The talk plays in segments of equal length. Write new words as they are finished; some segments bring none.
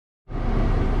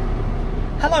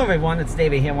Hello everyone, it's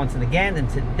David here once again, and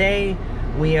today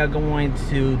we are going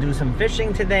to do some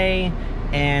fishing today.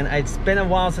 And it's been a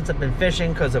while since I've been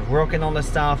fishing because of work and all this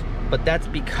stuff, but that's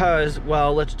because,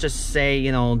 well, let's just say,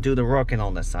 you know, do the work and all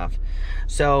this stuff.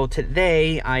 So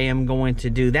today I am going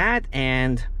to do that,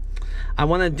 and I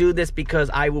want to do this because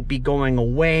I will be going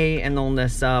away and all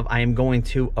this stuff. I am going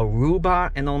to Aruba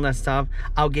and all that stuff.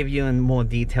 I'll give you more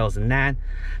details than that.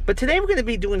 But today we're going to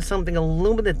be doing something a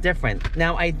little bit different.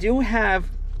 Now, I do have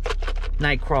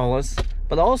night crawlers,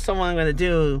 but also what I'm going to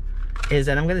do is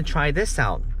that I'm going to try this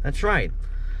out. That's right.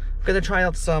 I'm going to try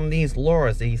out some of these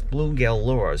lures, these bluegill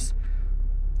lures.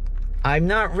 I'm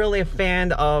not really a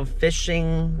fan of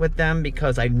fishing with them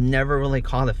because I've never really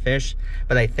caught a fish,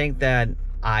 but I think that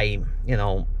I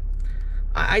don't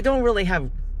really have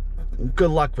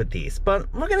good luck with these,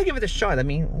 but we're gonna give it a shot. I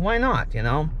mean, why not, you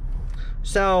know?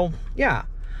 So yeah,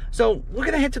 so we're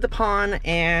gonna head to the pond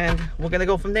and we're gonna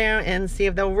go from there and see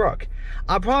if they'll work.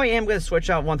 I probably am gonna switch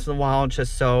out once in a while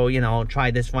just so, you know, try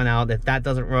this one out. If that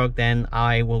doesn't work, then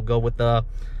I will go with the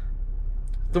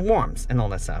worms and all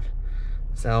that stuff.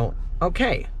 So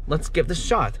okay, let's give this a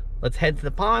shot. Let's head to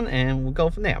the pond and we'll go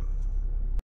from there.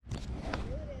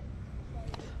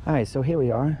 Alright, so here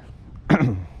we are,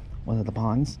 one of the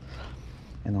ponds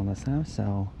and all that stuff.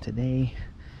 So today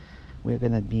we're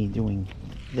going to be doing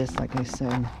this, like I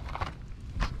said.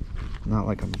 Not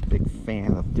like I'm a big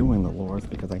fan of doing the lures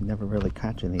because I never really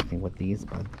catch anything with these,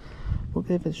 but we'll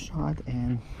give it a shot,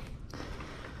 and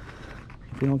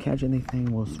if we don't catch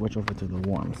anything, we'll switch over to the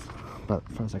worms. But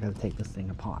first I got to take this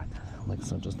thing apart, like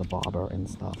so, just the bobber and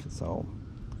stuff. So,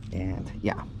 and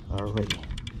yeah, alrighty.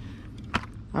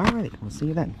 Alright, we'll see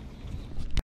you then.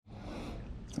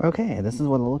 Okay, this is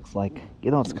what it looks like.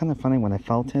 You know, it's kind of funny, when I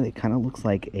felt it, it kind of looks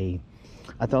like a,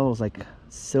 I thought it was like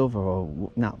silver, or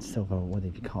not silver, what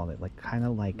did you call it? Like, kind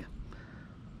of like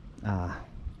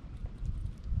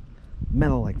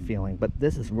metal-like feeling, but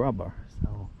this is rubber,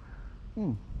 so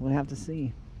we'll have to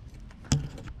see.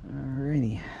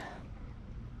 Alrighty.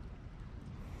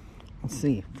 Let's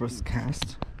see, first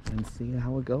cast and see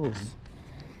how it goes.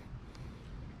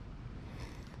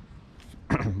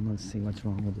 Let's see what's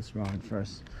wrong with this rod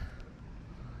first.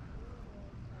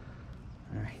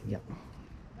 Alright, yep.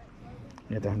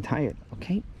 Yeah, they're untie it,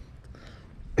 okay.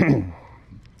 Let's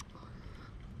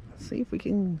see if we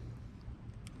can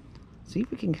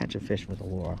catch a fish with a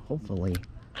lure. Hopefully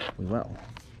we will.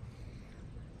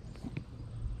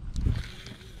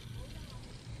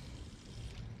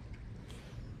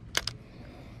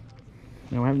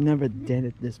 Now, I've never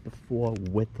did this before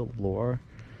with the lure,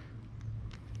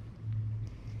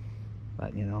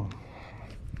 but you know,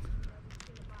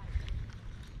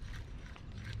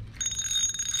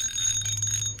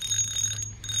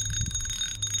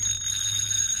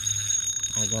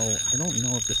 although I don't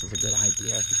know if this is a good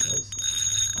idea because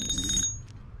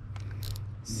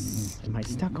am I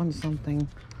stuck on something?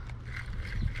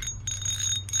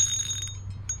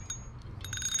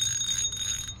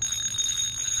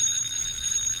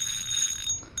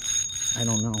 I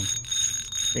don't know,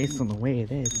 based on the way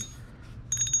it is.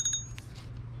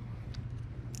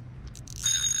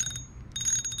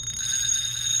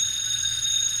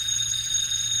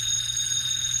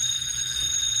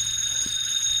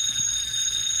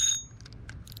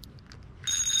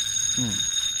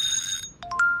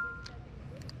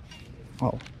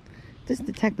 Oh, this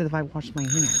detected if I wash my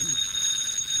hands.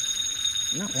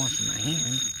 I'm not washing my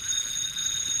hands.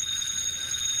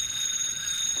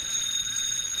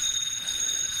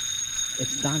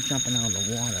 It's not jumping out of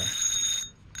the water.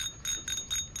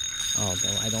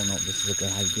 Although I don't know if this is a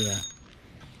good idea.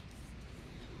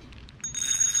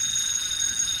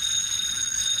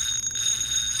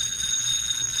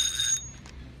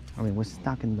 I mean, we're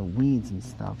stuck in the weeds and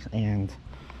stuff, and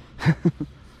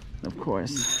of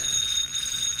course,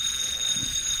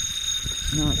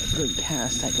 not a good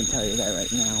cast, I can tell you that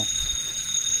right now.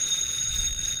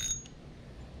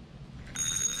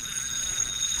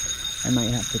 I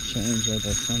might have to change it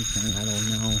or something, I don't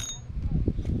know.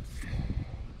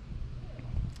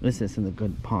 This isn't a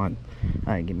good pond.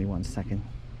 Alright, give me 1 second.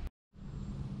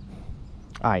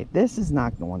 Alright, this is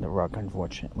not going to work,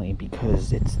 unfortunately,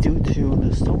 because it's due to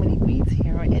there's so many weeds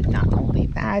here, and not only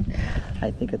that, I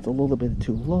think it's a little bit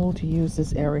too low to use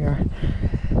this area.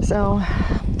 So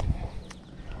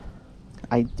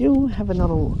I do have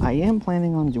another, I am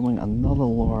planning on doing another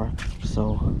lure,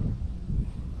 so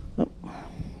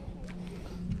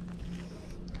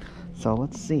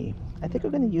let's see. I think we're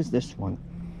going to use this one.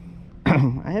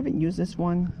 I haven't used this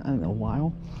one in a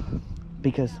while,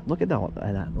 because look at all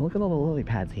that. Look at all the lily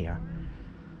pads here.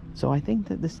 So I think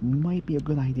that this might be a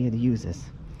good idea to use this.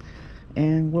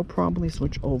 And we'll probably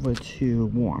switch over to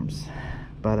worms,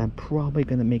 but I'm probably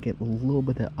gonna make it a little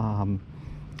bit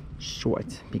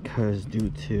short because due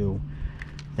to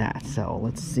that. So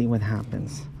let's see what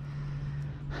happens.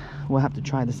 We'll have to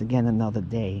try this again another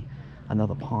day,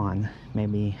 another pond.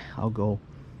 Maybe I'll go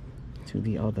to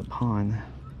the other pond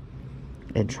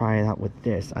and try it out with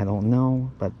this. I don't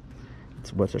know, but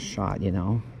it's worth a shot, you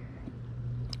know.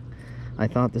 I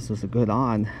thought this was a good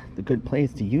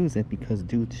place to use it because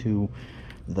due to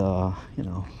the, you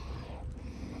know,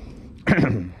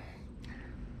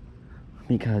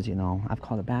 because, you know, I've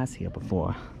caught a bass here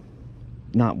before.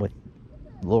 Not with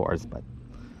lures, but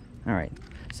all right.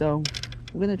 So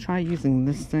we're gonna try using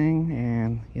this thing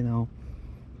and, you know,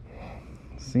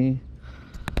 see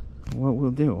what we'll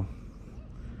do.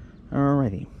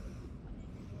 Alrighty.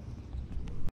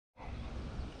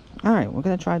 Alright, we're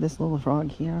gonna try this little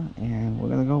frog here and we're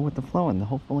gonna go with the flow and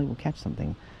hopefully we'll catch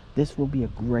something. This will be a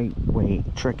great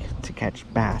trick to catch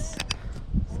bass.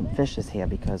 Some fishes here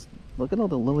because look at all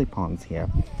the lily ponds here.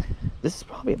 This is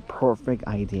probably a perfect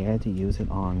idea to use it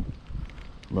on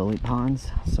lily ponds.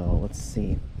 So let's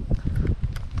see.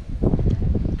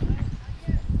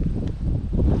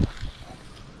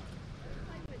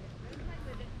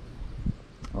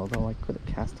 Although I could have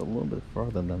cast a little bit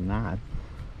further than that.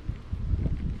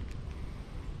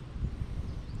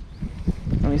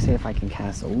 Let me see if I can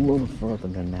cast a little further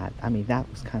than that. I mean, that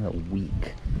was kind of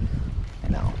weak, you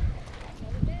know.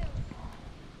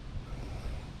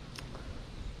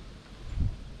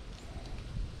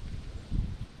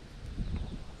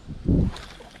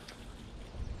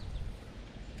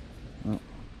 Oh.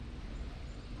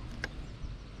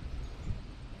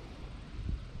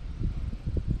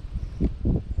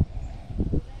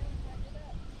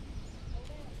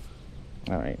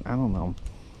 All right, I don't know.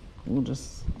 We'll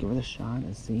just give it a shot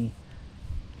and see.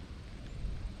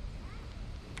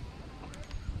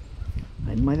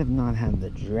 I might have not had the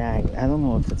drag. I don't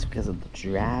know if it's because of the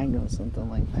drag or something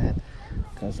like that.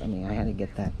 Because, I mean, I had to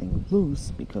get that thing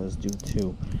loose because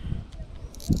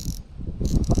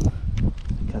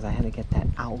I had to get that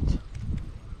out.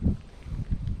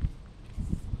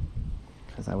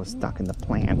 Because I was stuck in the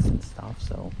plants and stuff,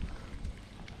 so.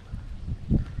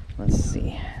 Let's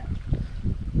see.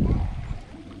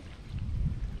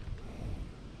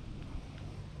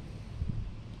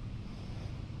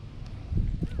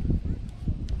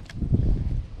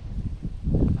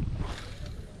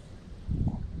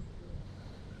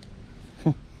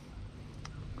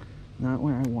 Not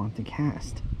where I want to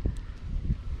cast.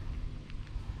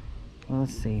 Well,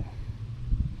 let's see.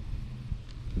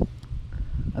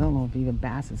 I don't know if even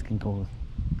basses can go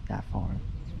that far.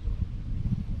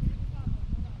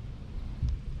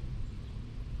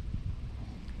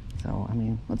 So, I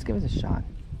mean, let's give it a shot.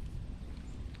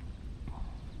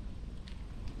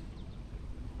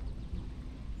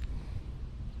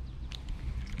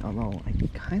 Although, I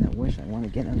kind of wish I want to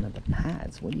get under the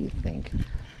pads. What do you think?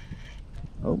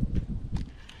 Oh.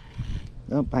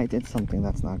 Nope, I did something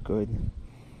that's not good.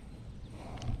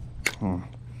 Oh,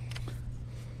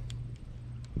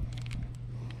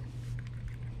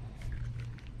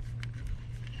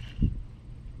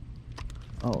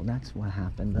 that's what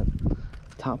happened. The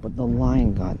top of the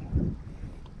line got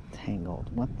tangled.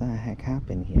 What the heck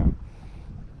happened here?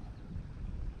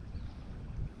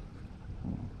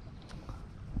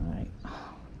 Alright.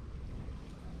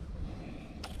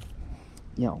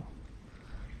 Yo.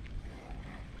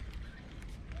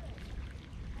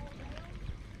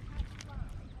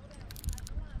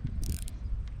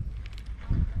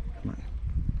 Come on.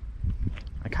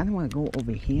 I kind of want to go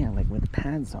over here, like where the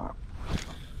pads are.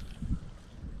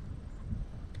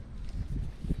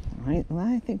 Alright, well,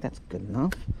 I think that's good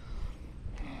enough.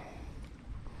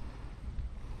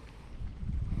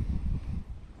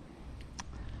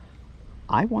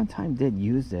 I one time did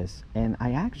use this, and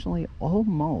I actually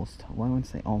almost, well, I wouldn't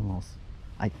say almost,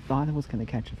 I thought I was going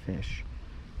to catch a fish,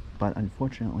 but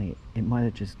unfortunately, it might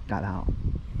have just got out.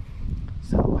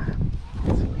 So,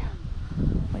 let's see,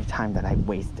 my time that I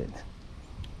wasted.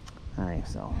 Alright,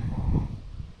 so,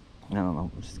 I don't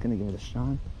know, I'm just going to give it a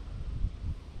shot.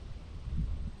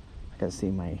 I gotta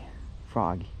see my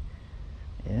frog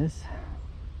is.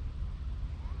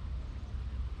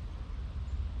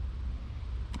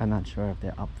 I'm not sure if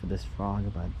they're up for this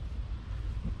frog, but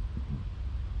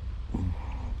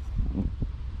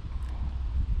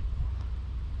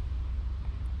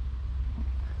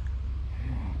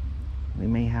we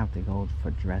may have to go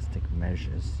for drastic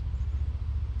measures.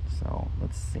 So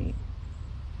let's see.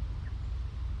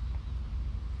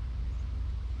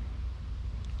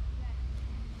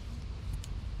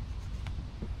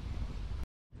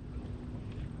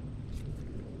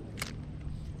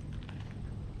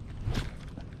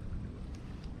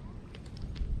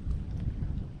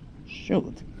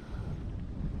 shoot.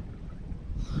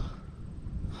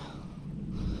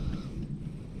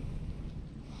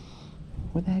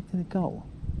 Where the heck did it go?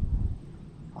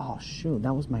 Oh shoot,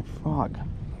 that was my frog.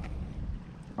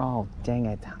 Oh dang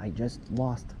it, I just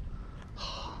lost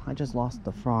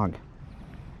the frog.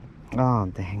 Oh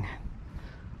dang.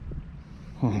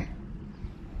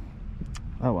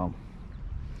 Oh well.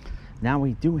 Now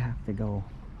we do have to go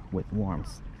with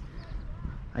worms.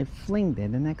 I flinged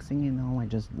it, the next thing you know I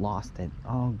just lost it.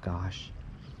 Oh gosh.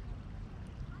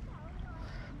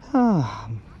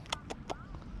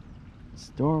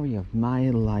 Story of my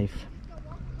life.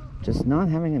 Just not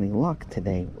having any luck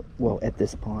today. Well, at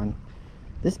this pond.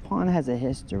 This pond has a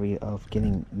history of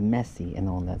getting messy and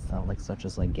all that stuff, like such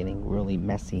as like getting really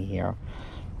messy here.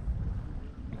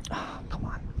 Come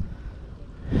on.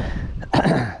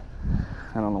 I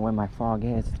don't know where my frog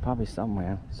is. It's probably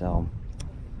somewhere. So,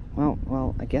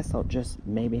 well, I guess I'll just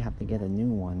maybe have to get a new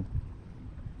one.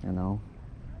 You know.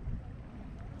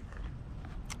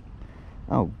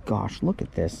 Oh gosh, look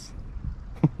at this.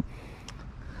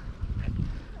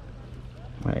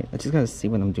 Alright, I just gotta see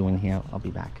what I'm doing here. I'll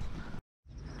be back.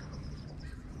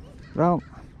 Well,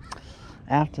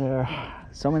 after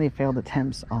so many failed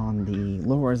attempts on the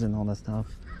lures and all that stuff,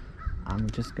 I'm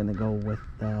just gonna go with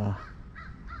the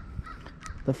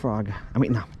frog. I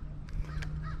mean, no.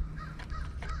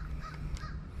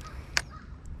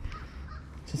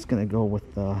 Just gonna go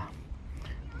with the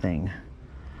thing.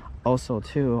 Also,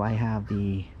 too, I have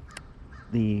the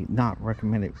not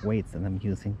recommended weights that I'm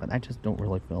using, but I just don't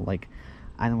really feel like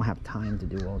I don't have time to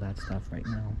do all that stuff right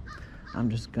now. I'm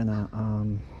just gonna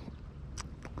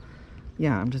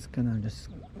yeah, I'm just gonna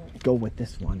go with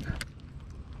this one.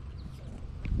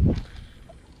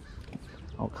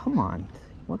 Oh, come on.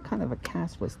 What kind of a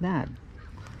cast was that,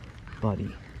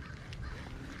 buddy?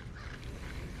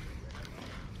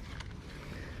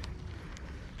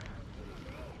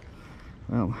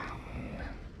 Well,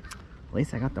 at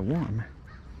least I got the worm.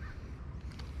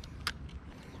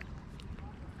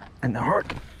 And the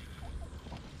hurt.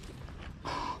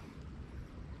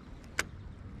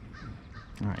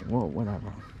 Alright, well,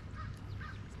 whatever.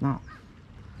 It's not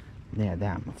near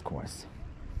them, of course.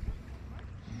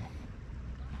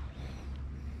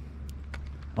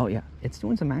 Oh yeah, it's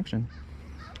doing some action.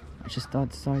 I just saw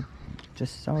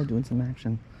doing some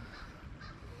action.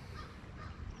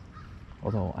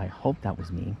 Although I hope that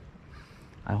was me.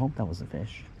 I hope that was a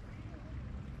fish.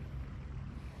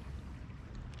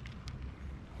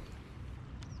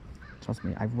 Trust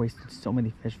me, I've wasted so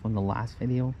many fish from the last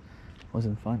video. It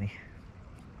wasn't funny.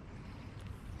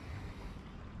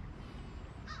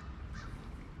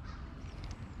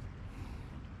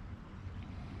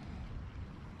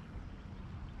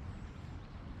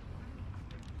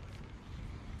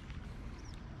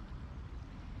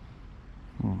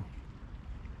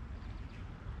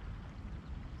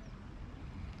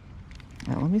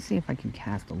 Now, let me see if I can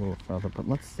cast a little further, but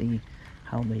let's see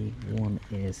how the worm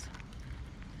is.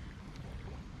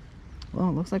 Well,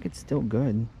 it looks like it's still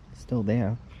good. It's still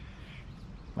there.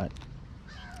 But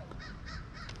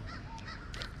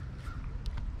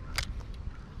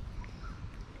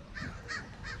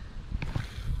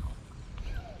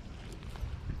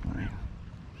alright.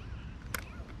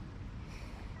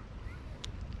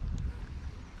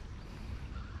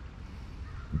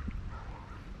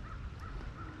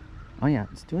 Oh yeah,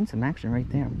 it's doing some action right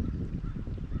there.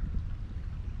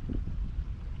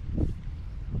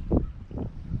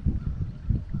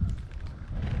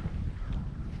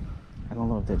 I don't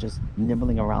know if they're just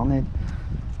nibbling around it.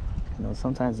 You know,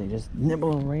 sometimes they just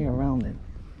nibble right around it.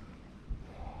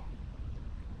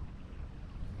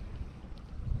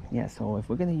 Yeah, so if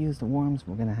we're gonna use the worms,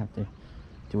 we're gonna have to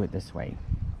do it this way.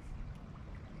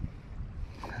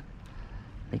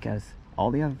 Because all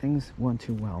the other things weren't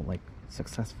too well, like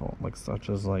successful, like such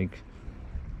as like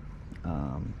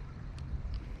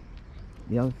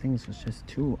the other things was just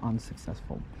too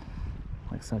unsuccessful,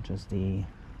 like such as the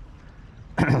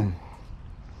it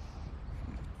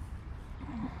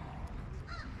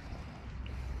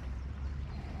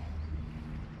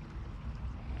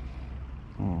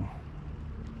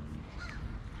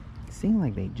seemed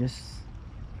like they just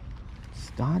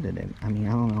started it. I mean,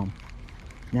 I don't know.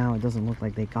 Now it doesn't look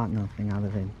like they got nothing out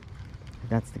of it. If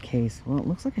that's the case, well, it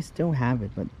looks like I still have it,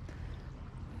 but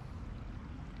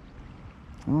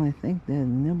well, I think they're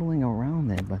nibbling around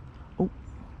there, but oh.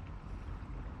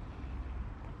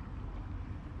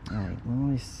 Alright, well,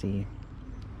 let me see.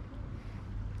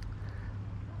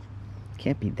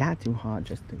 Can't be that too hard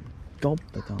just to gulp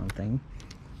the darn thing.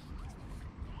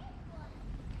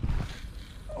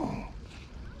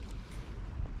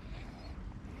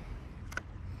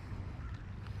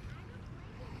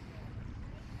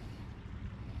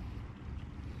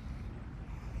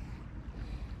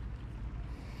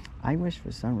 I wish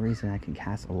for some reason I could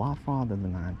cast a lot farther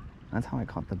than that. That's how I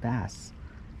caught the bass.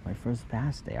 My first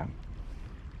bass there.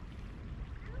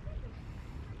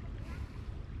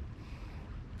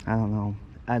 I don't know.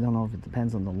 I don't know if it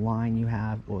depends on the line you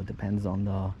have or it depends on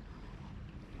the,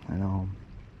 I know,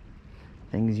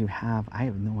 things you have. I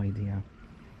have no idea.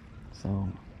 So,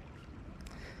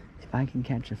 if I can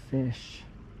catch a fish,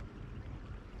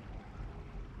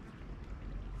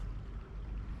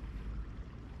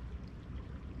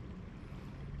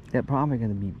 they're probably going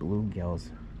to be bluegills.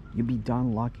 You'd be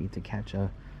darn lucky to catch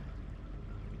a...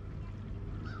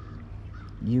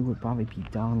 You would probably be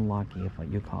darn lucky if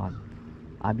you caught...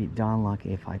 I'd be darn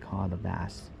lucky if I caught a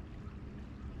bass.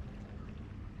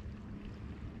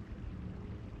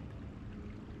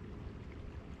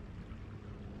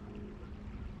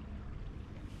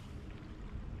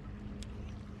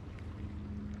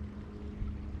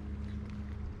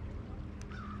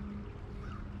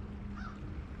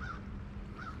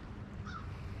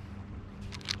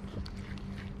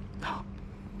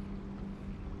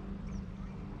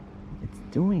 It's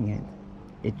doing it.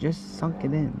 It just sunk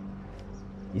it in.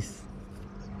 It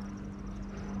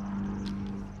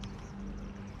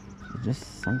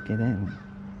just sunk it in.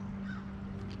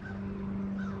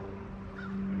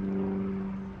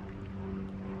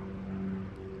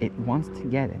 It wants to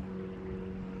get it.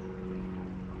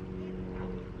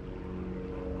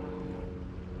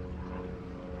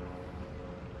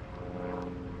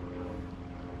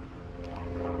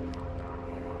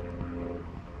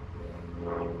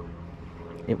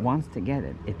 It wants to get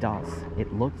it. It does.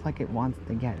 It looks like it wants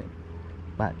to get it.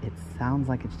 But it sounds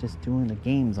like it's just doing the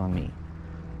games on me.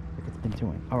 Like it's been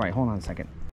doing. Alright, hold on a second.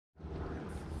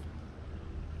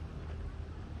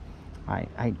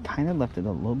 I kind of left it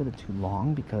a little bit too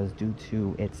long because due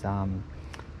to its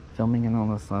filming and all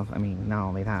this stuff. I mean,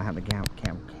 no, they don't have the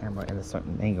camera at a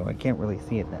certain angle. I can't really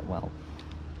see it that well.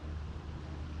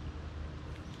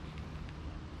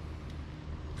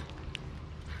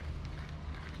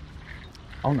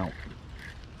 Oh no.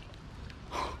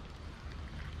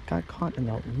 Got caught in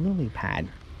a lily pad.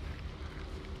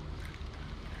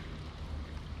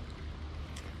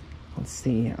 Let's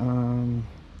see.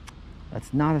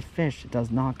 That's not a fish. It does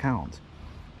not count.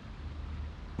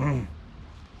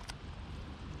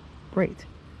 Great.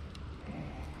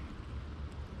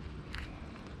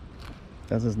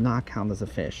 That does not count as a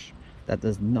fish. That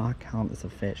does not count as a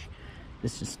fish.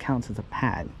 This just counts as a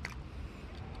pad.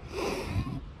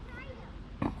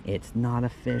 It's not a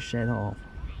fish at all.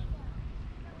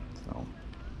 So,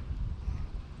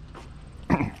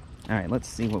 alright, let's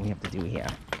see what we have to do here.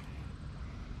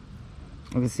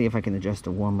 Let's see if I can adjust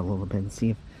the worm a little bit and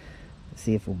see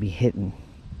if we'll be hitting.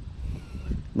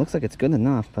 Looks like it's good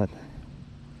enough, but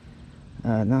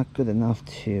not good enough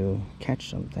to catch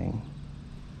something.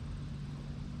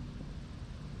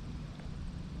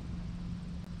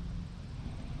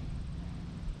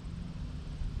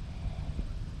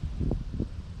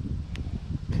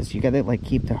 Because you gotta like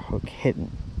keep the hook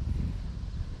hidden.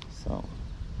 So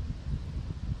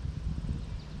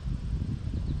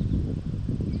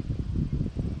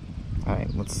alright,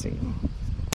 let's see.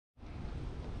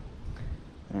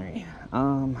 Alright,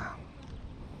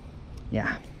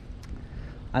 yeah.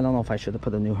 I don't know if I should have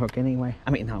put a new hook anyway.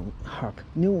 I mean, no, hook.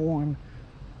 New worm.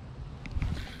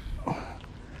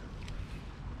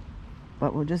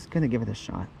 But we're just gonna give it a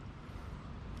shot.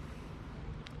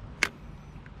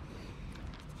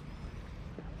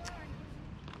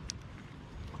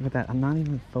 Look at that. I'm not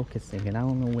even focusing and I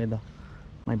don't know where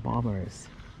my bobber is.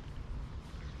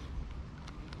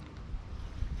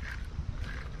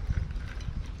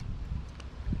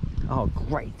 Oh,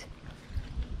 great.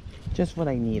 Just what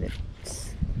I needed.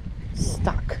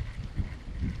 Stuck.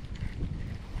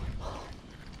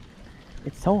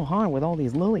 It's so hard with all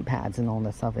these lily pads and all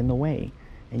this stuff in the way,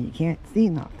 and you can't see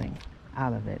nothing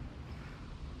out of it.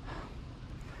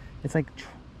 It's like,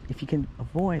 if you can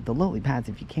avoid the lily pads,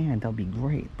 if you can, that'll be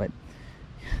great, but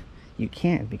you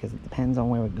can't because it depends on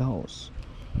where it goes.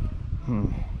 I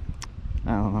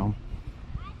don't know.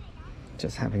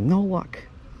 Just having no luck.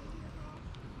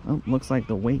 Well, looks like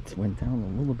the weight went down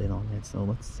a little bit on it, so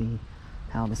let's see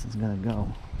how this is gonna go.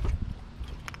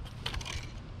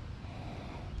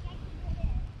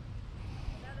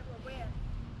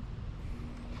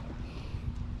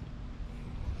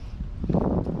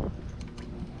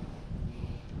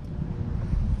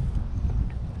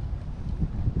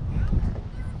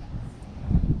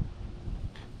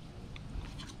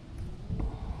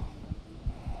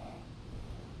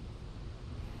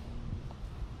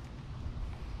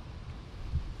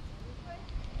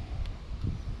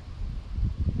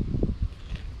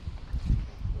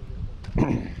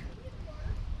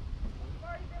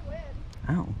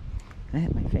 Ow, that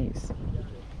hit my face.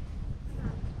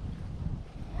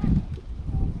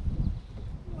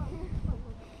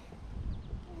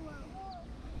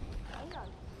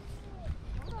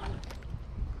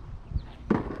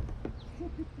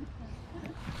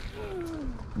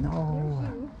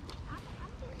 No.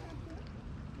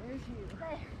 There's you.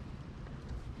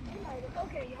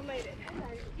 Okay, you made it.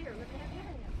 Here, look at your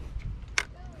hand.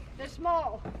 They're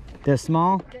small. They're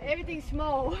small? Everything's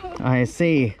small. I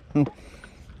see.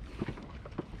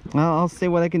 Well, I'll see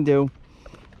what I can do.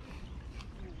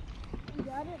 You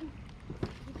got it?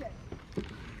 Okay.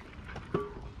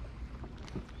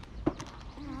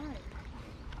 Alright.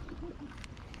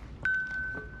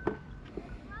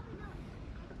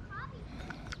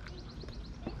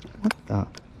 What the?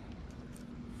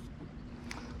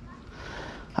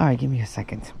 Alright, give me a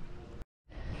second.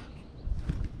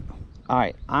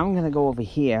 Alright, I'm gonna go over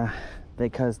here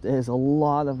because there's a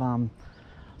lot of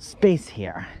space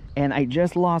here. And I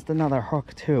just lost another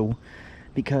hook too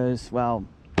because, well,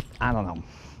 I don't know.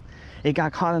 It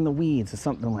got caught in the weeds or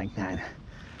something like that.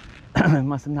 I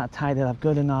must have not tied it up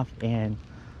good enough and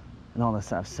all this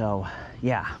stuff. So,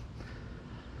 yeah.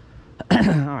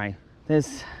 Alright,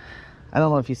 there's, I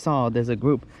don't know if you saw, there's a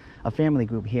group, a family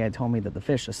group here told me that the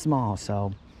fish are small,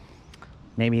 so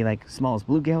maybe like small as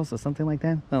bluegills or something like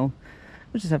that. Well,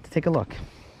 we'll just have to take a look.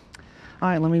 All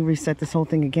right, let me reset this whole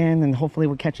thing again, and hopefully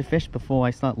we'll catch a fish before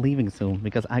I start leaving soon,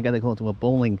 because I gotta go to a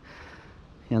bowling,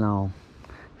 you know,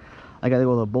 I gotta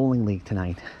go to a bowling league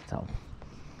tonight. So,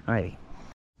 alrighty.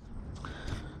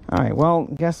 All right, well,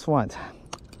 guess what?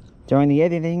 During the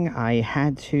editing, I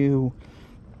had to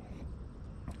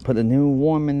put a new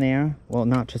worm in there. Well,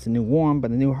 not just a new worm,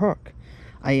 but a new hook.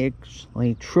 I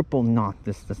actually triple knot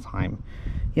this time.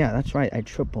 Yeah, that's right, I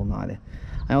triple knotted.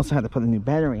 I also had to put a new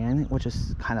battery in, which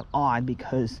is kind of odd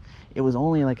because it was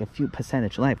only like a few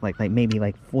percentage left, like maybe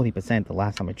like 40% the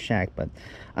last time I checked, but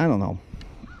I don't know.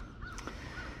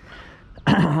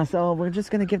 So we're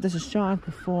just gonna give this a shot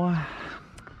before,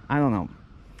 I don't know.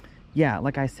 Yeah,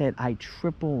 like I said, I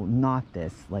triple knot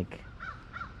this, like,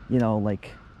 you know,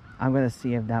 like I'm gonna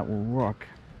see if that will work.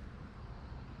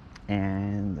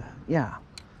 And yeah,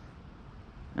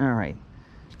 all right.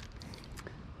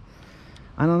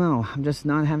 I don't know, I'm just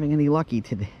not having any luck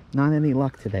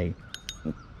today.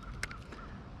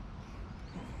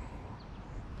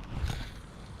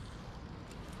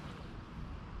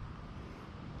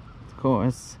 Of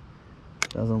course,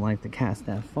 doesn't like to cast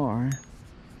that far.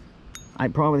 I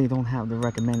probably don't have the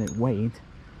recommended weight,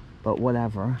 but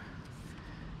whatever.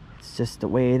 It's just the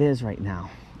way it is right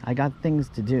now. I got things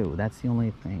to do, that's the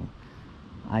only thing.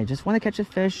 I just want to catch a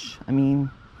fish. I mean,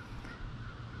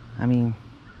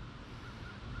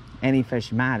 any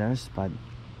fish matters, but,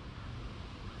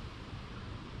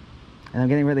 and I'm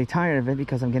getting really tired of it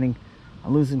because I'm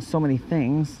losing so many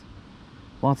things.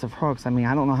 Lots of hooks. I mean,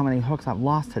 I don't know how many hooks I've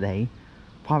lost today.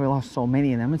 Probably lost so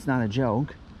many of them, it's not a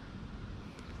joke.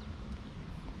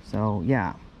 So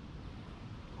yeah,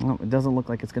 well, it doesn't look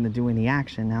like it's going to do any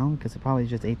action now because it probably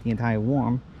just ate the entire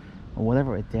worm or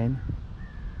whatever it did.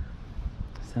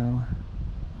 So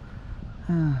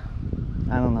I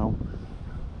don't know.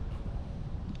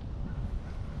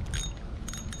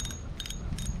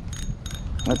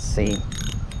 Let's see.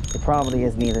 It probably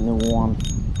is need a new worm.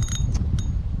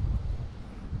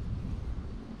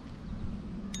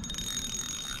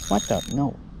 What the?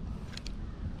 No.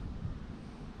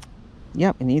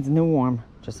 Yep, it needs a new worm,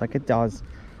 just like it does.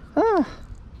 Ah,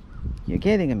 you're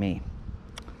getting at me.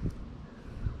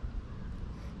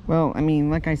 Well, I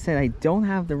mean, like I said, I don't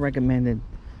have the recommended.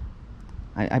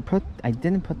 I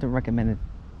didn't put the recommended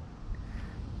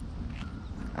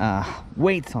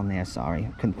weights on there. Sorry,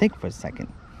 I couldn't think for a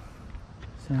second.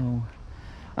 So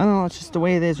I don't know. It's just the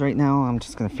way it is right now. I'm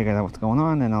just gonna figure out what's going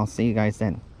on, and I'll see you guys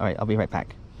then. All right, I'll be right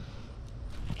back.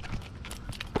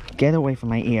 Get away from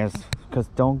my ears, because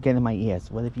don't get in my ears.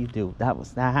 What if you do? That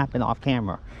happened off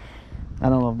camera. I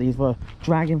don't know if these were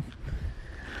dragon,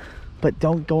 but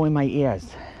don't go in my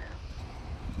ears.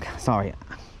 Sorry.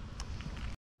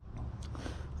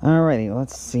 Alrighty,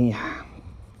 let's see.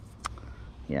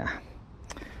 Yeah.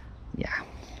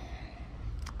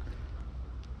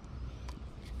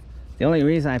 The only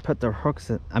reason I put the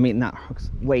hooks, not hooks,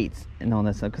 weights and all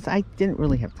that stuff, because I didn't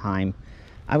really have time.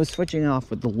 I was switching off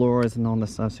with the lures and all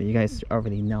this stuff, so you guys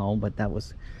already know, but that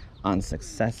was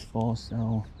unsuccessful,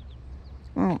 so,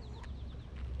 well.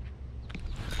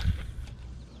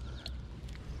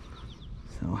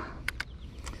 So,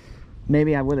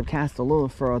 maybe I would have cast a little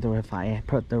further if I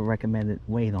put the recommended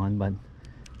weight on, but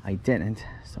I didn't,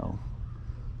 so,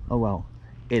 oh well,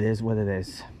 it is what it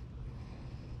is.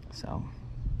 So,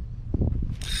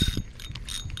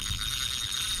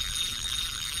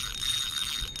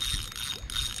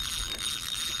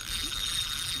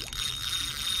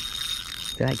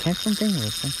 Did I catch something or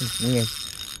something weird?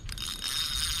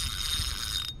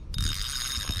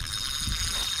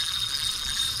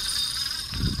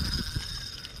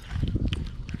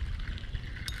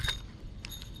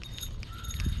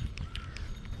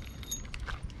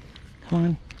 Come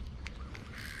on.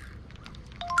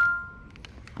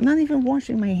 I'm not even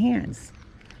washing my hands.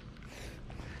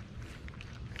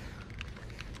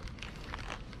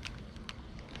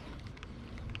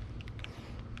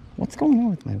 What's going on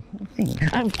with my thing?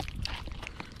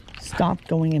 Stop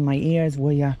going in my ears,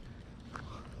 will ya?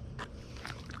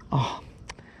 Oh,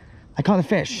 I caught a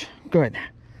fish. Good.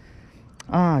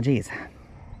 Ah, geez.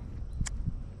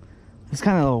 It's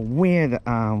kind of a weird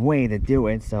way to do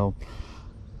it, so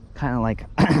kind of like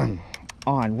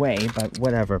odd way, but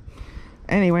whatever.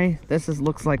 Anyway, this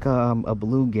looks like a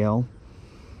bluegill.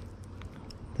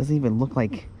 Doesn't even look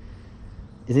like...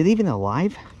 Is it even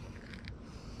alive?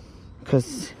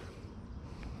 Because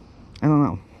I don't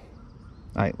know.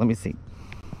 Alright, let me see.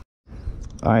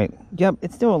 Alright, yep,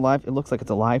 it's still alive. It looks like it's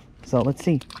alive. So let's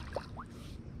see.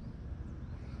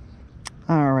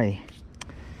 Alright.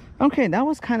 Okay, that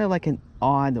was kind of like an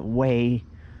odd way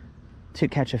to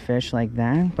catch a fish like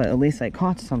that. But at least I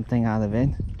caught something out of it.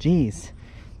 Jeez.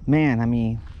 Man, I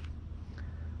mean...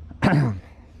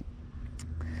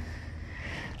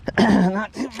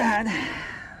 not too bad.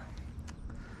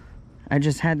 I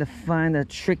just had to find the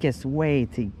trickiest way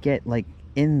to get like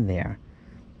in there.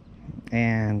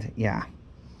 And yeah,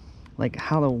 like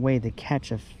how the way to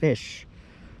catch a fish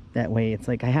that way. It's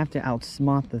like I have to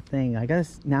outsmart the thing. I gotta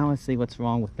now see what's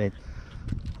wrong with it.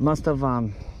 Must have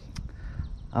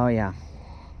oh yeah,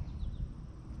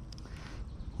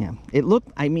 it looked,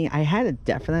 I mean, I had a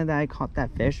definite that I caught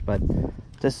that fish, but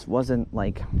this wasn't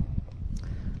like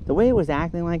the way it was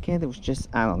acting like it. It was just,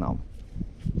 I don't know.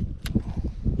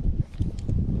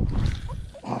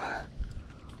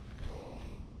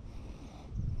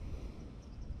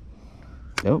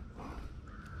 Nope.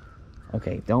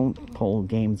 Okay, don't pull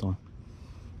games on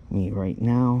me right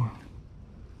now.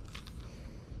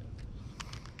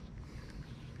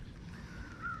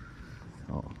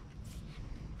 So,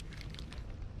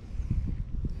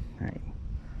 alright.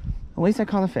 At least I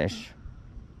caught a fish.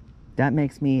 That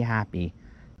makes me happy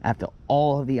after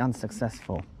all of the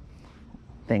unsuccessful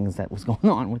things that was going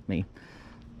on with me.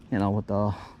 You know, with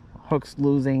the hooks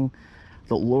losing,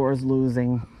 the lures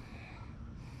losing.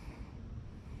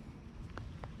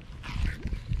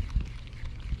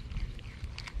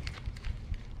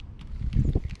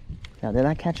 Now, did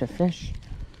I catch a fish?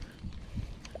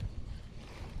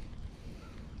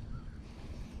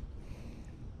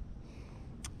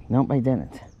 Nope, I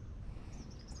didn't.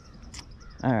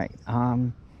 Alright,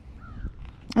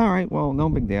 alright, well, no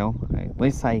big deal. At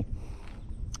least I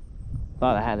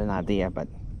thought I had an idea, but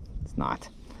it's not.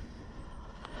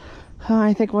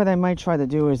 I think what I might try to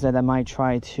do is that I might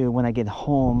try to, when I get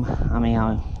home, I mean,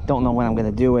 I don't know when I'm going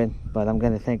to do it, but I'm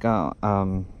going to think,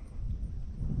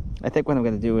 I think what I'm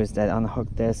going to do is that unhook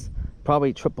this,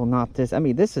 probably triple knot this. I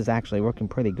mean, this is actually working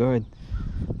pretty good.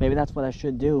 Maybe that's what I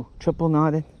should do, triple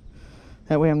knot it.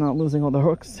 That way I'm not losing all the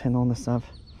hooks and all the stuff.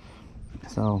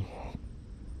 So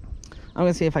I'm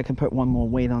going to see if I can put one more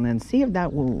weight on it and see if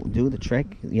that will do the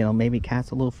trick. You know, maybe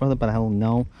cast a little further, but I don't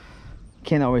know.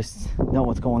 Can't always know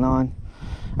what's going on.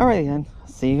 Alrighty then,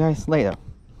 see you guys later.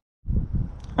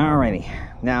 Alrighty,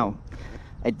 now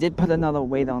I did put another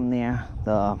weight on there,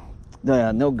 the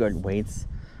no good weights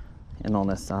and all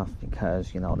this stuff,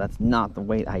 because you know that's not the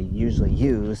weight I usually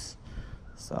use.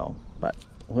 So, but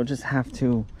we'll just have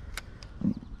to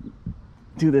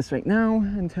do this right now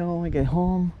until I get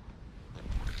home.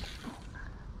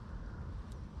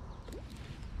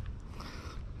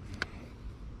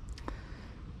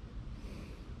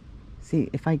 See,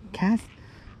 if I cast,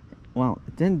 well,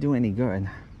 it didn't do any good.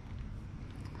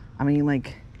 I mean,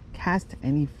 like, cast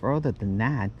any further than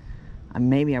that,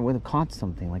 maybe I would have caught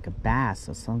something like a bass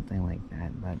or something like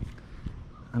that. But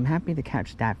I'm happy to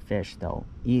catch that fish though.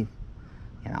 You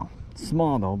know,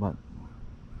 small though, but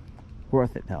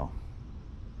worth it though.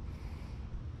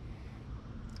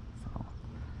 So, all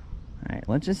right,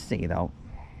 let's just see though.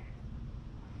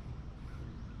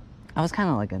 I was kind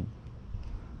of like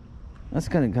that's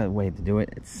kind of a good way to do it.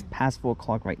 It's past 4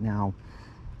 o'clock right now.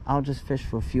 I'll just fish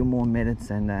for a few more minutes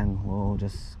and then we'll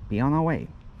just be on our way.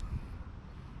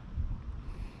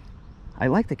 I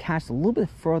like to cast a little bit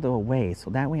further away so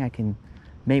that way I can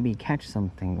maybe catch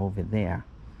something over there.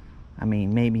 I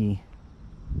mean, maybe,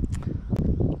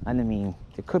 I mean,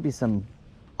 there could be some,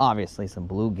 obviously some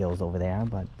bluegills over there,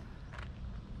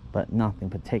 but nothing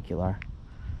particular.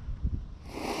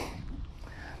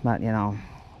 But, you know,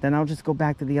 then I'll just go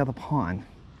back to the other pond.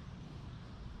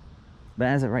 But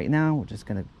as of right now, we're just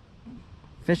gonna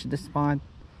fish at this spot.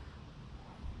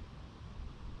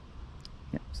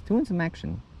 Yep, it's doing some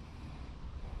action.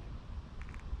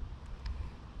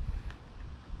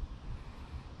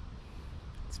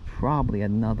 It's probably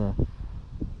another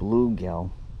bluegill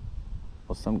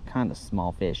or some kind of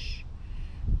small fish.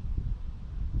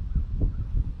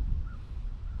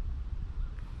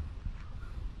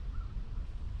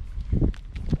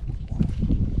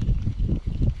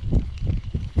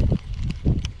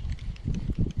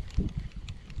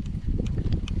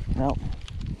 Nope.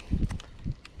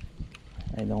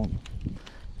 I don't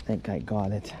think I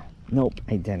got it. Nope,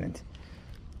 I didn't.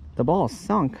 The ball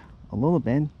sunk a little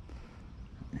bit,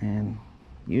 and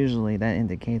usually that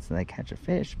indicates that I catch a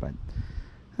fish, but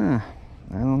I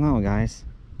don't know, guys.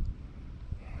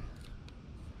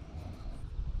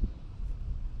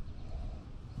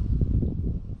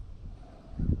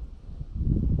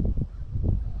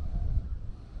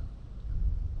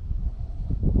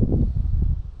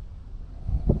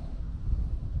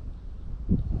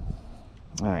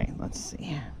 All right, let's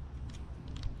see.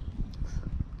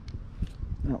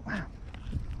 Oh, wow.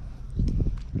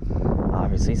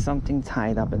 Obviously something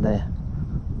tied up in the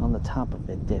on the top of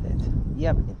it, did it?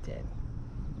 Yep, it did.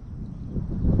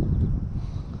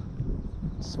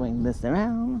 Swing this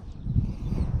around.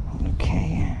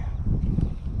 Okay.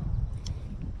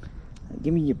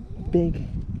 Give me your big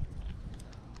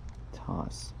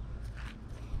toss.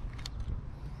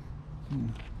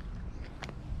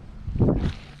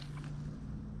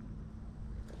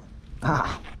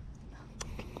 Ah.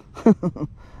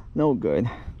 No good.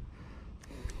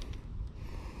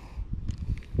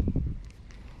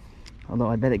 Although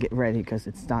I better get ready because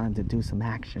it's starting to do some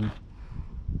action.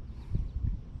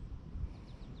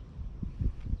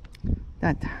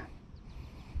 That,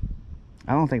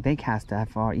 I don't think they cast that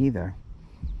far either.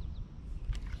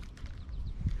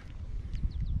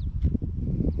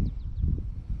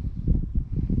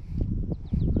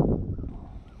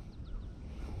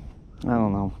 I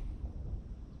don't know.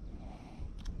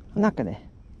 I'm not gonna.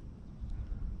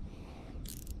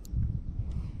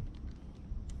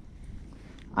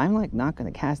 I'm like not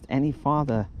gonna cast any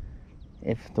farther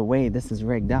if the way this is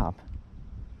rigged up.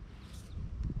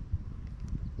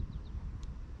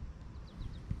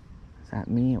 Is that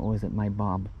me or is it my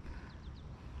bob?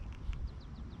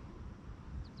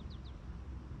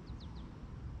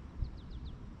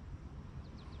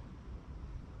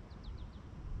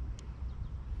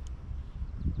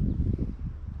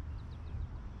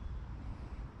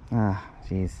 Ah,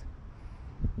 jeez.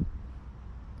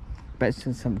 Bet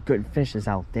there's some good fishes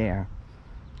out there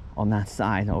on that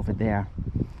side over there.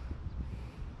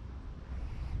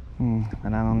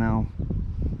 But I don't know.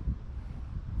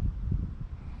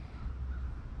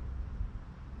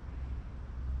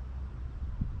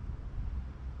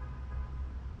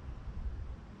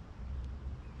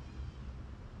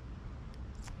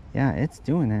 Yeah, it's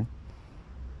doing it.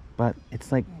 But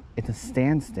it's like it's a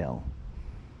standstill.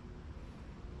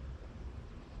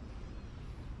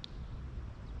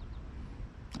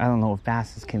 I don't know if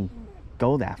basses can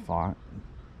go that far,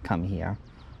 come here.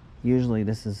 Usually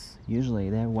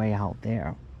they're way out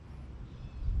there.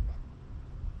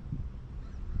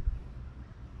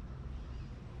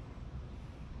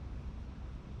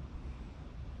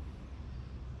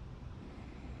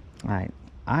 Alright,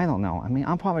 I don't know. I mean,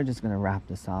 I'm probably just gonna wrap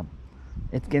this up.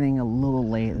 It's getting a little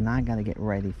late and I gotta get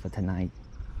ready for tonight.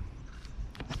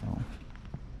 So,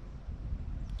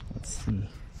 let's see.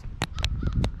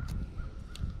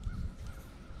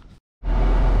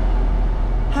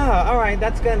 Alright,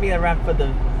 that's gonna be a wrap for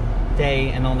the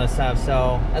day and all this stuff.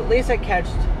 So at least I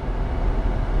catched,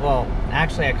 well,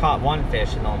 actually I caught one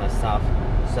fish and all this stuff.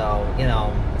 So, you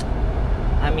know,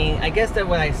 I mean, I guess that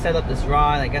when I set up this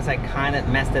rod, I guess I kind of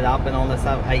messed it up and all this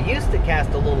stuff. I used to cast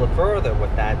a little further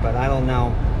with that, but I don't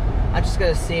know. I'm just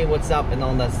gonna see what's up and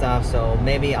all that stuff. So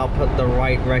maybe I'll put the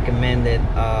right recommended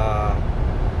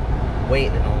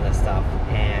weight and all this stuff.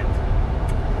 And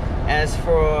as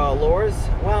for lures,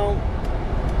 well,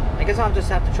 I guess I'll just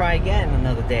have to try again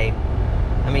another day.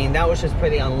 I mean, that was just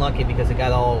pretty unlucky because it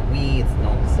got all weeds and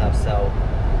all this stuff. So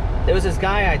there was this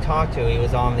guy I talked to. He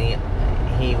was on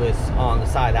the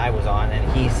side I was on,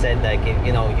 and he said that,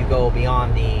 you know, you go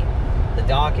beyond the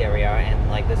dock area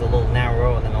and like there's a little narrow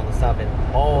road and all the stuff and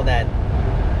all that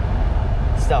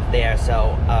stuff there.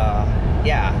 So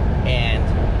yeah, and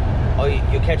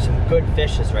you catch some good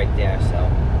fishes right there.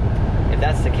 So if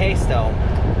that's the case though,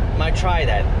 might try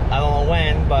that. I don't know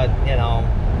when, but you know,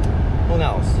 who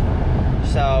knows.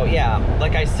 So yeah,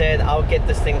 like I said, I'll get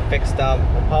this thing fixed up.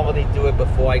 I'll probably do it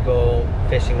before I go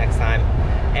fishing next time.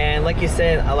 And like I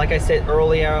said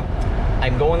earlier,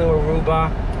 I'm going to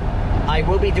Aruba. I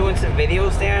will be doing some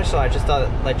videos there, so I just thought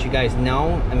I'd let you guys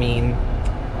know. I mean,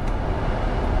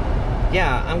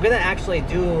 yeah, I'm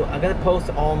gonna post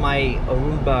all my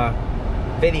Aruba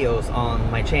videos on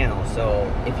my channel.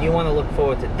 So if you want to look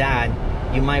forward to that,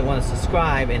 you might want to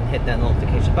subscribe and hit that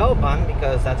notification bell button,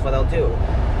 because that's what I'll do.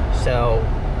 So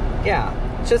yeah,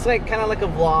 it's just like kind of like a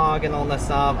vlog and all that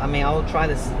stuff. I mean, I'll try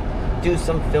to do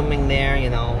some filming there, you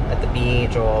know, at the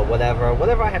beach or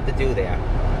whatever I have to do there,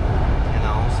 you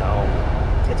know.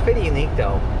 So it's pretty unique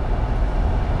though.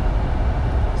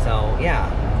 So yeah,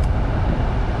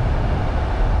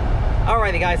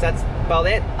 alrighty guys, that's about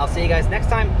it. I'll see you guys next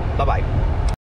time. Bye bye.